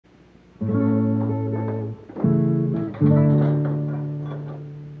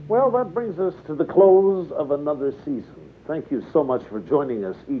Well, that brings us to the close of another season. Thank you so much for joining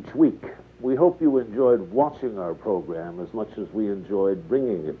us each week. We hope you enjoyed watching our program as much as we enjoyed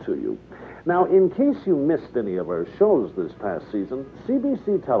bringing it to you. Now, in case you missed any of our shows this past season,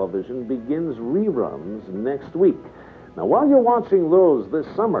 CBC Television begins reruns next week. Now, while you're watching those this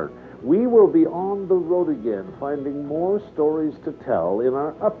summer, we will be on the road again, finding more stories to tell in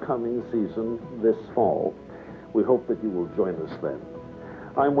our upcoming season this fall. We hope that you will join us then.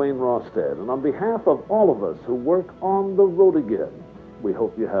 I'm Wayne Rostad, and on behalf of all of us who work on the road again, we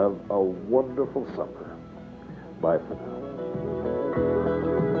hope you have a wonderful summer. Bye for now.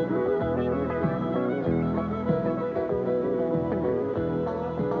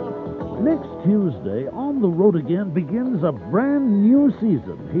 Next Tuesday, On the Road Again begins a brand new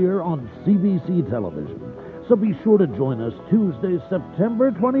season here on CBC Television. So be sure to join us Tuesday,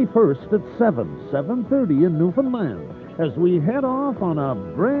 September 21st at 7:30 in Newfoundland as we head off on a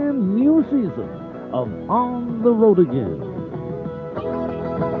brand new season of On the Road Again.